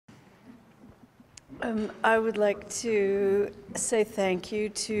I would like to say thank you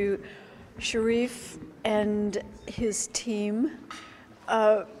to Cherif and his team.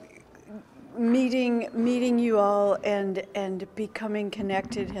 Meeting you all and becoming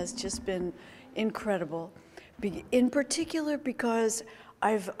connected has just been incredible. In particular because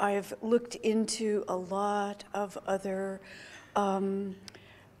I've looked into a lot of other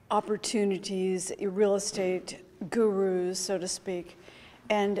opportunities, real estate gurus, so to speak,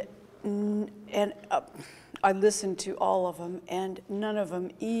 and I listened to all of them, and none of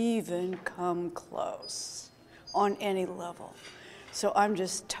them even come close on any level. So I'm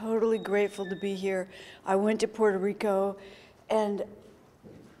just totally grateful to be here. I went to Puerto Rico, and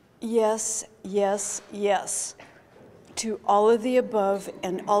yes, yes, yes to all of the above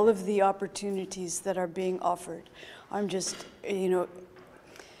and all of the opportunities that are being offered. I'm just,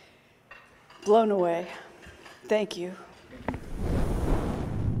 blown away. Thank you.